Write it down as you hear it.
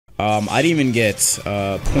I didn't even get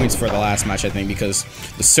points for the last match, I think, because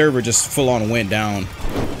the server just full on went down.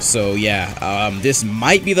 So yeah, this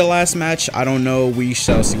might be the last match. I don't know. We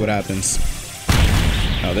shall see what happens.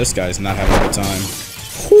 Oh, this guy's not having a good time.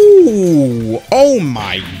 Ooh, oh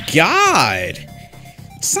my god.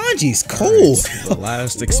 Sanji's cold. Right, the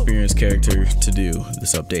last experienced character to do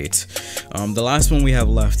this update. The last one we have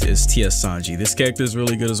left is TS Sanji. This character is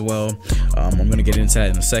really good as well. I'm gonna get into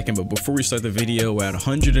that in a second, but before we start the video, we're at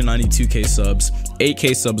 192k subs,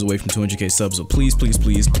 8k subs away from 200k subs. So please, please,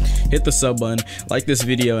 please hit the sub button, like this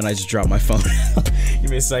video, and I just dropped my phone.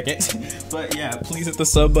 Give me a second. But yeah, please hit the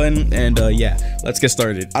sub button, and yeah, let's get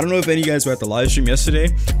started. I don't know if any of you guys were at the live stream yesterday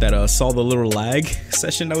that saw the little lag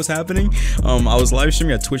session that was happening. I was live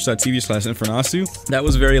streaming at twitch.tv/Infernasu. That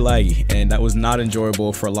was very laggy, and that was not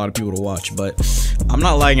enjoyable for a lot of people to watch, but I'm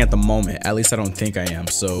not lagging at the moment. At least I don't think I am,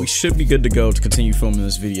 so we should be good to go to continue filming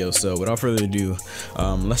this video. So without further ado,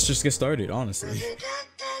 let's just get started, honestly.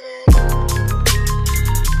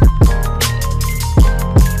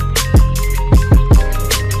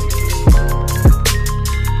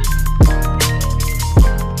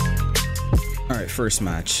 Alright, first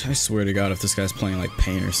match. I swear to god, if this guy's playing like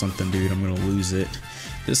Pain or something, dude, I'm gonna lose it.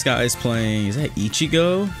 This guy's playing, is that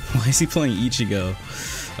Ichigo? Why is he playing Ichigo?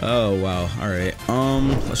 Oh wow, alright,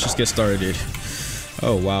 let's just get started.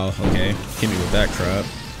 Oh wow, okay, hit me with that crap.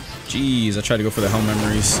 Jeez, I tried to go for the hell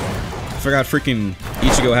memories. I forgot freaking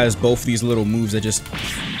Ichigo has both these little moves that just,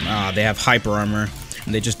 they have hyper armor,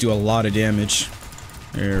 and they just do a lot of damage.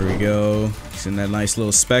 There we go. He's in that nice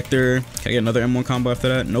little Spectre. Can I get another M1 combo after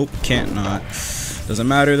that? Nope, can't not. Doesn't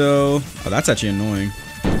matter though. Oh, that's actually annoying.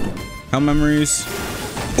 Hell memories.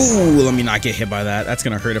 Ooh, let me not get hit by that. That's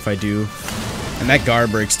gonna hurt if I do. And that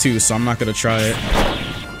guard breaks too, so I'm not gonna try it.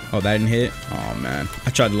 Oh, that didn't hit? Oh man. I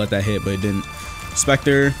tried to let that hit, but it didn't.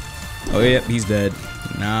 Spectre. Oh yeah, he's dead.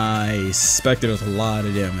 Nice. Spectre does a lot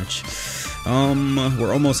of damage.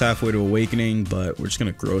 We're almost halfway to Awakening, but we're just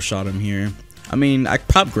gonna grow shot him here. I mean, I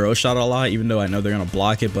pop grow shot a lot, even though I know they're gonna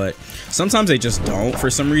block it, but sometimes they just don't for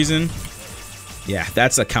some reason. Yeah,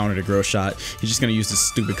 that's a counter to grow shot. He's just gonna use this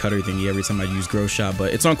stupid cutter thingy every time I use grow shot,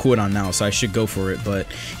 but it's on cooldown now, so I should go for it. But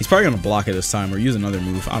he's probably gonna block it this time or use another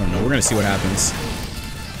move. I don't know. We're gonna see what happens.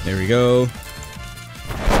 There we go.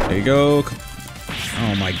 There you go.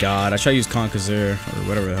 Oh my god, I tried to use Conqueror or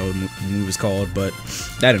whatever the hell the move is called, but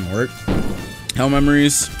that didn't work. Hell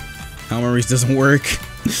memories. Hell memories doesn't work.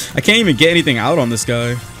 I can't even get anything out on this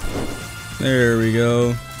guy. There we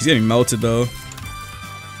go. He's getting melted though.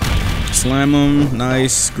 Slam him.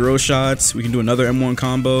 Nice. Grow shots. We can do another M1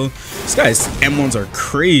 combo. This guy's M1s are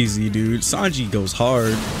crazy, dude. Sanji goes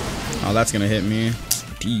hard. Oh, that's gonna hit me.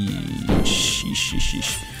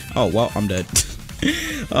 Oh, well, I'm dead.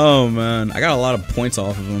 Oh, man. I got a lot of points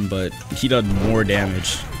off of him, but he does more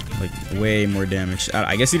damage. Like, way more damage.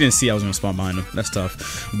 I guess he didn't see I was gonna spawn behind him. That's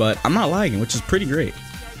tough. But I'm not lagging, which is pretty great.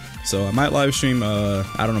 So I might live stream, I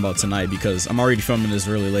don't know about tonight because I'm already filming this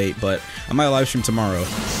really late, but I might live stream tomorrow.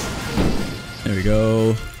 There we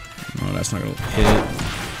go. Oh, that's not gonna hit.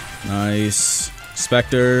 Nice.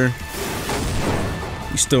 Spectre.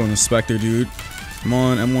 He's still in the Spectre, dude. Come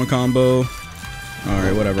on, M1 combo.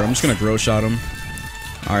 Alright, whatever. I'm just gonna grow shot him.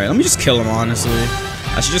 Alright, let me just kill him, honestly.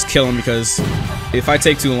 I should just kill him because if I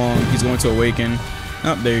take too long, he's going to awaken.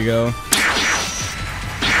 Oh, there you go.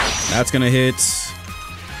 That's gonna hit.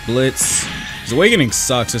 Blitz. His awakening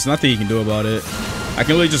sucks. There's nothing you can do about it. I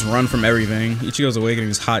can really just run from everything. Ichigo's awakening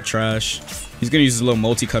is hot trash. He's gonna use his little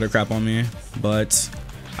multi-cutter crap on me, but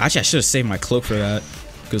actually I should have saved my cloak for that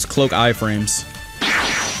because cloak iframes.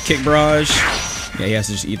 Kick barrage. Yeah, he has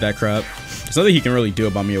to just eat that crap. There's nothing he can really do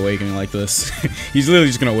about me awakening like this. He's literally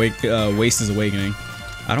just gonna waste his awakening.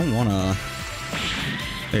 I don't wanna.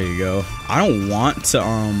 There you go. I don't want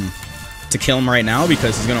to kill him right now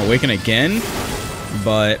because he's gonna awaken again.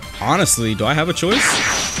 But honestly, do I have a choice?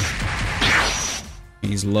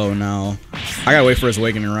 He's low now. I gotta wait for his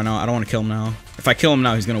awakening to run out. I don't want to kill him now. If I kill him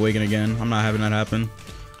now, he's gonna awaken again. I'm not having that happen.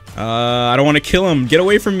 I don't want to kill him. Get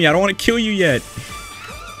away from me. I don't want to kill you yet.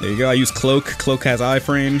 There you go. I use cloak. Cloak has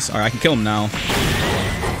iframes. Alright, I can kill him now.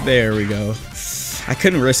 There we go. I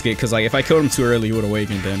couldn't risk it because like if I killed him too early, he would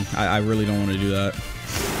awaken. Then I really don't want to do that.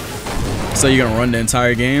 So you're gonna run the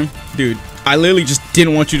entire game, dude? I literally just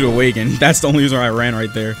didn't want you to awaken. That's the only reason I ran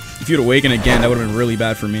right there. If you'd awaken again, that would have been really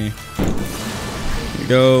bad for me. There you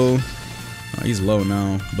go. Oh, he's low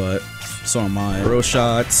now, but so am I. Row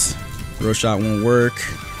shots. Row shot won't work.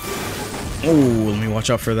 Oh, let me watch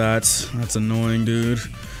out for that. That's annoying, dude.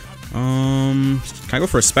 Can I go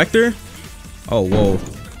for a Spectre? Oh, whoa.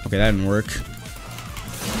 Okay, that didn't work.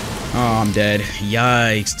 Oh, I'm dead.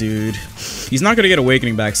 Yikes, dude. He's not gonna get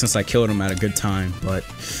awakening back since I killed him at a good time, but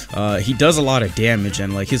he does a lot of damage,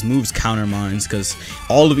 and like his moves counter mines because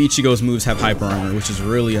all of Ichigo's moves have hyper armor, which is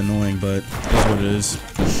really annoying, but that's what it is.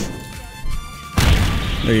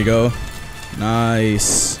 There you go.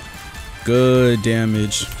 Nice. Good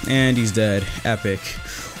damage. And he's dead. Epic.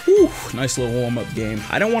 Whew, nice little warm-up game.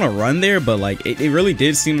 I don't want to run there, but like it really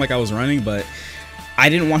did seem like I was running, but I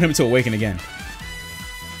didn't want him to awaken again.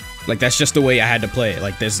 Like, that's just the way I had to play it.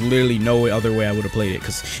 Like, there's literally no other way I would have played it.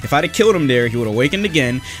 Because if I'd have killed him there, he would have awakened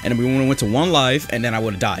again, and then we would have went to 1 life, and then I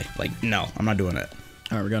would have died. Like, no, I'm not doing that.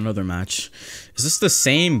 Alright, we got another match. Is this the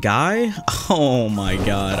same guy? Oh my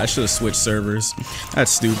god, I should have switched servers.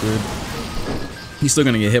 That's stupid. He's still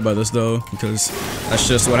gonna get hit by this, though, because that's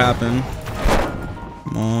just what happened.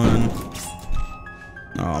 Come on.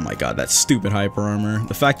 Oh my god, that stupid hyper armor.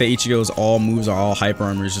 The fact that Ichigo's all moves are all hyper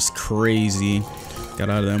armor is just crazy. Got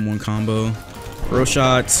out of the M1 combo. Bro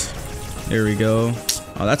shot. There we go.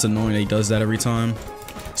 Oh, that's annoying that he does that every time.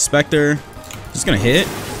 Spectre. Just gonna hit.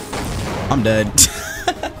 I'm dead.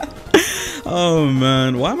 Oh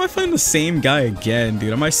man, why am I fighting the same guy again,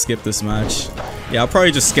 dude? I might skip this match. Yeah, I'll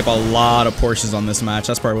probably just skip a lot of portions on this match.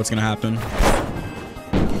 That's probably what's gonna happen.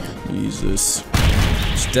 Jesus.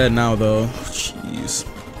 He's dead now though. Jeez.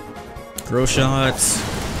 Grow shots.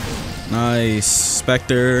 Nice.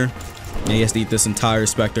 Spectre. Yeah, he has to eat this entire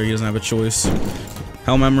Spectre. He doesn't have a choice.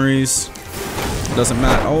 Hell memories. Doesn't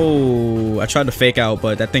matter. Oh, I tried to fake out,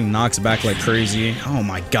 but that thing knocks back like crazy. Oh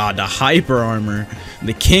my god, the hyper armor.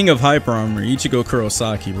 The king of hyper armor. Ichigo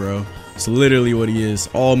Kurosaki, bro. It's literally what he is.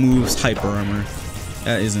 All moves, hyper armor.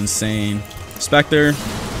 That is insane. Spectre.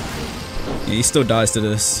 Yeah, he still dies to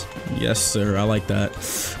this. Yes, sir. I like that.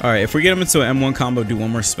 Alright, if we get him into an M1 combo, do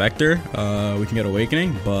one more Spectre, we can get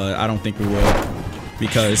Awakening, but I don't think we will.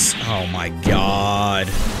 Because, oh my god.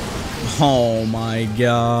 Oh my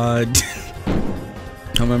god.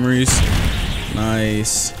 No memories.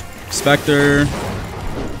 Nice. Spectre.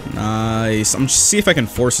 Nice. I'm just see if I can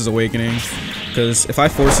force his Awakening. Because if I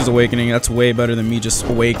force his Awakening, that's way better than me just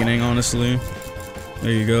Awakening, honestly.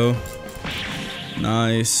 There you go.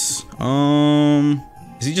 Nice.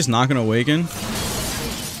 Is he just not gonna awaken?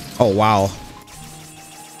 Oh, wow.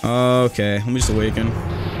 Okay, let me just awaken.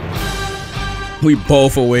 We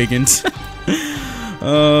both awakened.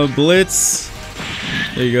 Blitz.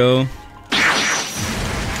 There you go.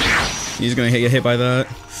 He's gonna get hit by that.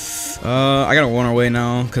 I gotta run away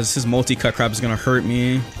now because his multi-cut crap is gonna hurt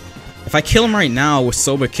me. If I kill him right now with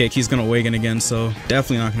Soba Kick, he's gonna awaken again, so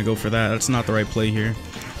definitely not gonna go for that. That's not the right play here.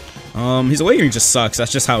 His awakening just sucks.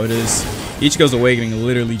 That's just how it is. Ichigo's awakening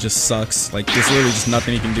literally just sucks. Like, there's literally just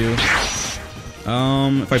nothing he can do.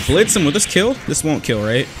 If I blitz him, will this kill? This won't kill,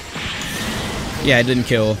 right? Yeah, it didn't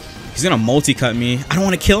kill. He's gonna multi-cut me. I don't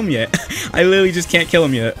want to kill him yet. I literally just can't kill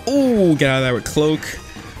him yet. Ooh, get out of there with Cloak.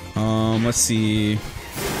 Let's see.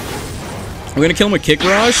 We're gonna kill him with Kick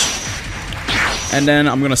Barrage. And then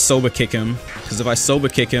I'm gonna Soba Kick him. Because if I Soba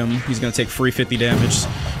Kick him, he's gonna take free 50 damage.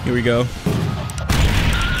 Here we go.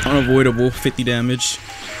 Unavoidable 50 damage.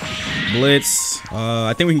 Blitz.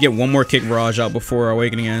 I think we can get one more Kick Barrage out before our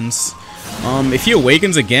awakening ends. If he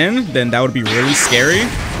awakens again, then that would be really scary.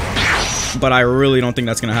 But I really don't think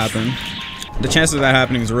that's gonna happen. The chance of that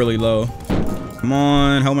happening is really low. Come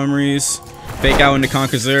on, Hell Memories. Fake out into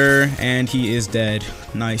Conqueror, and he is dead.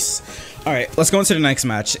 Nice. Alright, let's go into the next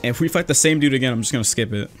match. And if we fight the same dude again, I'm just gonna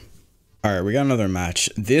skip it. Alright, we got another match.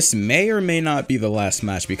 This may or may not be the last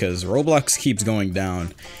match because Roblox keeps going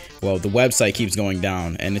down. Well, the website keeps going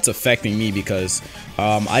down, and it's affecting me because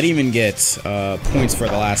I didn't even get points for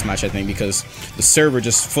the last match, I think, because the server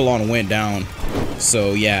just full-on went down.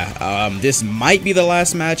 So, yeah, this might be the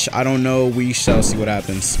last match. I don't know. We shall see what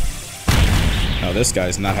happens. Oh, this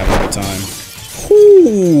guy's not having a good time.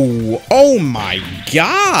 Ooh, oh my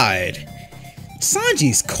god!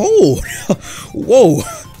 Sanji's cold. Whoa.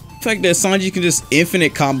 The fact that Sanji can just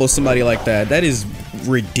infinite combo somebody like that, that is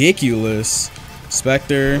ridiculous.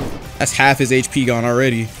 Spectre, that's half his HP gone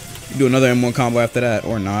already. You do another M1 combo after that,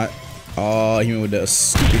 or not. Oh, he went with the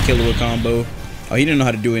stupid killer combo. Oh, he didn't know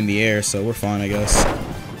how to do it in the air, so we're fine, I guess.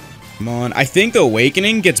 Come on. I think the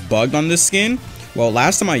awakening gets bugged on this skin. Well,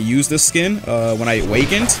 last time I used this skin, when I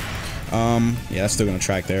awakened, yeah, that's still gonna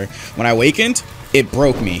track there. When I awakened, it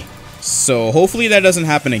broke me. So hopefully that doesn't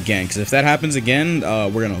happen again, because if that happens again,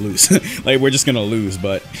 we're gonna lose. Like, we're just gonna lose,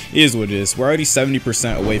 but it is what it is. We're already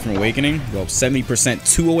 70% away from awakening. Well,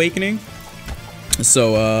 70% to awakening.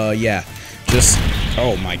 So yeah, just,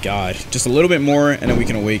 oh my god, just a little bit more and then we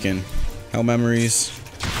can awaken. Hell Memories.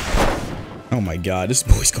 Oh my god, this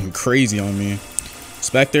boy's going crazy on me.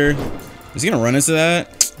 Spectre, is he gonna run into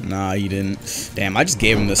that? Nah, he didn't. Damn, I just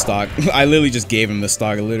gave him the stock. I literally just gave him the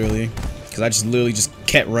stock, literally. Because I just literally just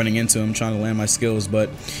kept running into him trying to land my skills, but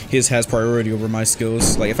his has priority over my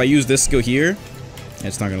skills. Like, if I use this skill here,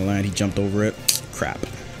 it's not going to land. He jumped over it. Crap.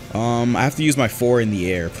 I have to use my 4 in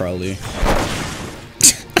the air, probably.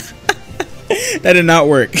 That did not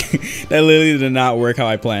work. That literally did not work how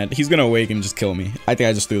I planned. He's going to awaken and just kill me. I think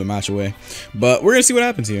I just threw the match away. But we're going to see what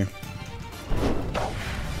happens here.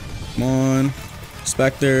 Come on.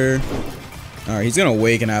 Spectre. Alright, he's going to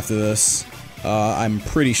awaken after this. I'm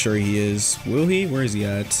pretty sure he is. Will he? Where is he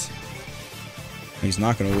at? He's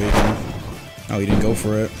not going to awaken. Oh, he didn't go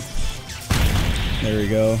for it. There we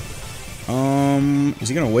go. Is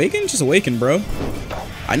he going to awaken? Just awaken, bro.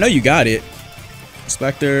 I know you got it.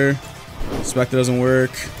 Spectre. Spectre doesn't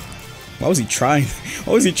work. Why was he trying?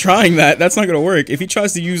 Why was he trying that? That's not going to work. If he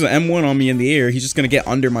tries to use an M1 on me in the air, he's just going to get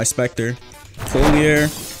under my Spectre. Collier.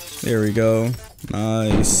 There we go.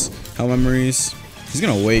 Nice. Hell memories. He's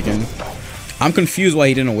going to awaken. I'm confused why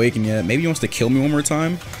he didn't awaken yet. Maybe he wants to kill me one more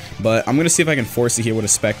time. But I'm going to see if I can force it here with a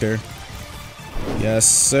Spectre. Yes,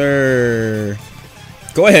 sir.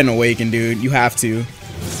 Go ahead and awaken, dude. You have to.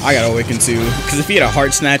 I got to awaken too. Because if he had a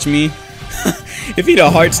heart snatch me... if he'd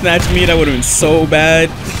have heart snatched me, that would have been so bad.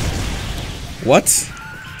 What?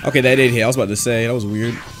 Okay, that did hit. I was about to say. That was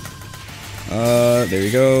weird. There we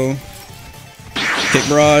go. Kick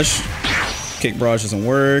barrage. Kick barrage doesn't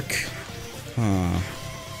work.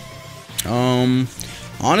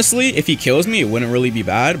 Honestly, if he kills me, it wouldn't really be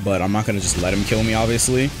bad, but I'm not gonna just let him kill me,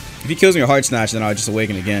 obviously. If he kills me with heart snatch, then I'll just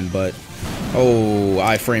awaken again, but... Oh,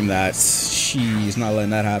 I framed that. Jeez, not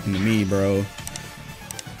letting that happen to me, bro.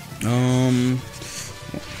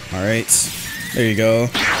 Alright. There you go.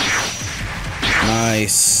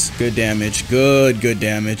 Nice. Good damage. Good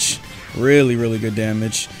damage. Really, really good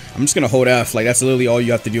damage. I'm just gonna hold F. Like, that's literally all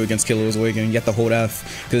you have to do against Killer Awakening. You have to hold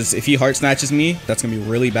F. Because if he heart snatches me, that's gonna be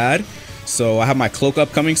really bad. So I have my cloak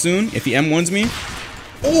up coming soon. If he M1s me...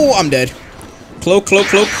 Oh, I'm dead. Cloak, cloak,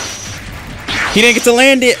 cloak. He didn't get to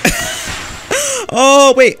land it.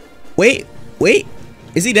 Oh, wait. Wait. Wait.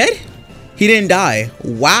 Is he dead? He didn't die.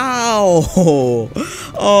 Wow.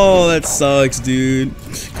 Oh, that sucks, dude.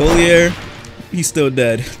 Collier, he's still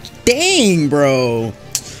dead. Dang, bro.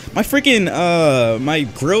 My freaking, my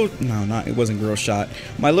grill, no, not, it wasn't grill shot.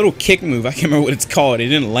 My little kick move, I can't remember what it's called. It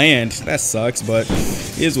didn't land. That sucks, but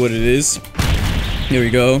it is what it is. Here we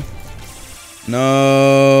go.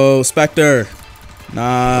 No, Spectre.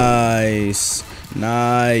 Nice.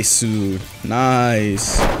 Nice, dude.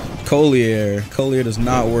 Nice. Collier. Collier does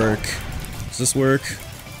not work. Does this work?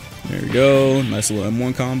 There we go. Nice little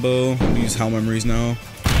M1 combo. Use Hell Memories now.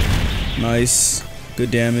 Nice.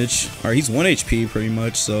 Good damage. Alright, he's 1 HP pretty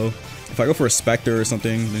much, so if I go for a Spectre or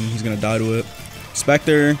something, then he's gonna die to it.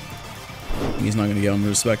 Spectre. He's not gonna get under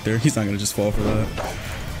the Spectre. He's not gonna just fall for that.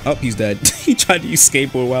 Oh, he's dead. He tried to use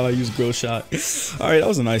skateboard while I used grill shot. Alright, that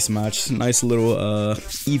was a nice match. Nice little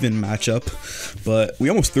even matchup. But we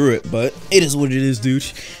almost threw it, but it is what it is, dude.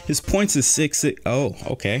 His points is 6. Oh,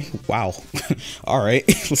 okay. Wow. Alright,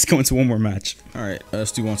 let's go into one more match. Alright,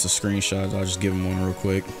 Stu wants a screenshot. I'll just give him one real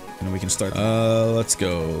quick. And then we can start. Let's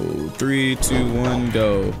go. 3, 2, 1,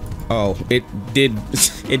 go. Oh, it did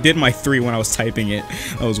my 3 when I was typing it.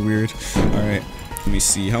 That was weird. Alright. Let me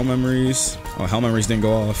see. Hell memories. Oh, hell memories didn't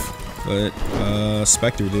go off, but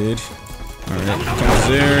Spectre did. Alright, comes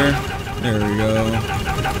there. There we go.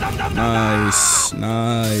 Nice.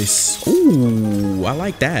 Nice. Ooh, I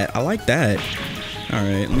like that. I like that.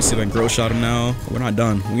 Alright, let me see if I can grow shot him now. We're not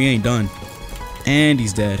done. We ain't done. And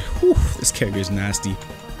he's dead. Whew, this character is nasty.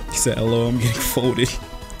 He said, hello, I'm getting folded.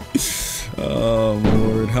 Oh,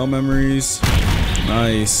 Lord. Hell memories.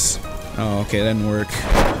 Nice. Oh, okay, that didn't work.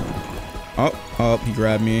 Oh, he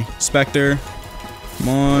grabbed me. Spectre. Come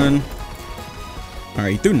on.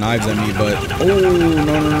 Alright, he threw knives at me, but... Oh,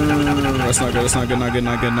 no. That's not good. That's not good. Not good.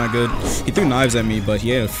 Not good. Not good. He threw knives at me, but he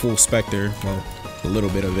had a full Spectre. Well, a little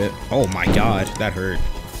bit of it. Oh, my God. That hurt.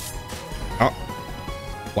 Oh.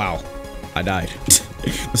 Wow. I died.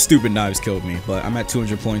 The stupid knives killed me, but I'm at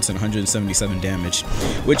 200 points and 177 damage,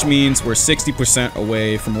 which means we're 60%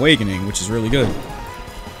 away from awakening, which is really good.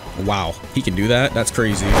 Wow, he can do that? That's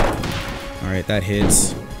crazy. Alright, that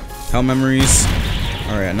hits. Hell memories.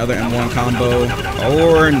 Alright, another M1 combo.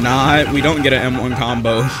 Or not. We don't get an M1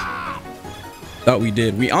 combo. Thought we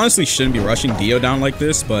did. We honestly shouldn't be rushing Dio down like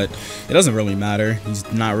this, but it doesn't really matter.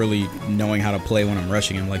 He's not really knowing how to play when I'm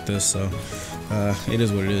rushing him like this, so it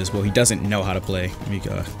is what it is. Well, he doesn't know how to play. Let me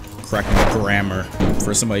correct my grammar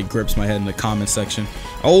before somebody grips my head in the comment section.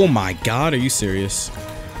 Oh my God, are you serious?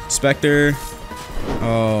 Spectre.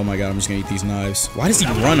 Oh my god, I'm just gonna eat these knives. Why does he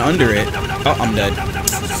run under it? Oh, I'm dead.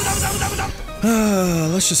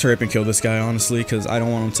 Let's just hurry up and kill this guy, honestly, because I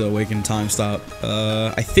don't want him to awaken time stop.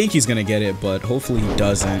 I think he's gonna get it, but hopefully he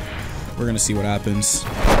doesn't. We're gonna see what happens.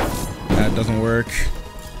 That doesn't work.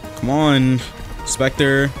 Come on,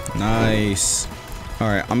 Spectre. Nice.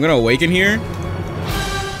 Alright, I'm gonna awaken here.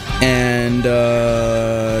 And,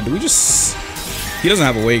 do we just... He doesn't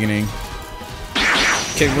have awakening.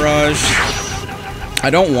 Kick barrage. I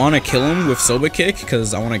don't want to kill him with Soba Kick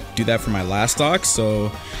because I want to do that for my last stock,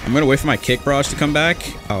 so I'm going to wait for my Kick Barrage to come back.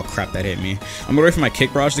 Oh crap, that hit me. I'm going to wait for my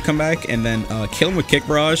Kick Barrage to come back and then kill him with Kick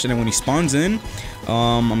Barrage, and then when he spawns in,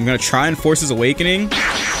 I'm going to try and force his awakening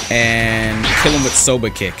and kill him with Soba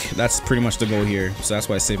Kick. That's pretty much the goal here, so that's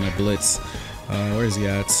why I saved my Blitz. Where is he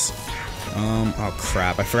at? Oh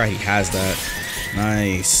crap, I forgot he has that.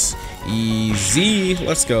 Nice. Easy.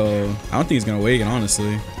 Let's go. I don't think he's going to awaken,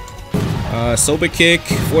 honestly. Soba Kick,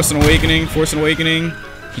 force an awakening, force an awakening.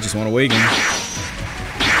 He just won't awaken.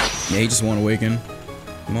 Yeah, he just won't awaken.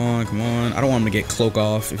 Come on, come on. I don't want him to get Cloak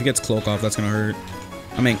off. If he gets Cloak off, that's gonna hurt.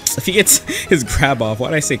 I mean, if he gets his grab off, why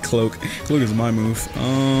did I say Cloak? Cloak is my move.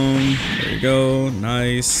 There we go.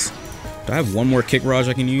 Nice. Do I have one more Kick Barrage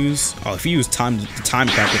I can use? Oh, if he used time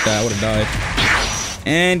cap with that, I would have died.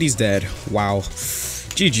 And he's dead. Wow.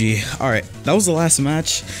 GG. Alright, that was the last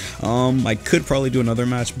match. I could probably do another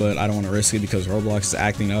match, but I don't want to risk it because Roblox is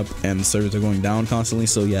acting up and the servers are going down constantly.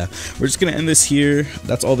 So yeah, we're just gonna end this here.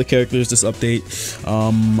 That's all the characters this update.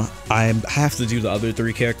 I have to do the other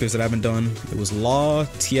 3 characters that I haven't done. It was Law,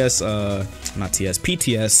 TS, not TS,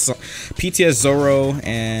 PTS Zoro,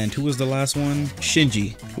 and who was the last one?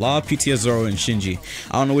 Shinji. Law, PTS Zoro, and Shinji.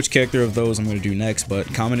 I don't know which character of those I'm gonna do next,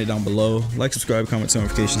 but comment it down below. Like, subscribe, comment, turn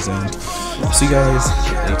notifications, and I'll see you guys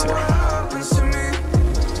later.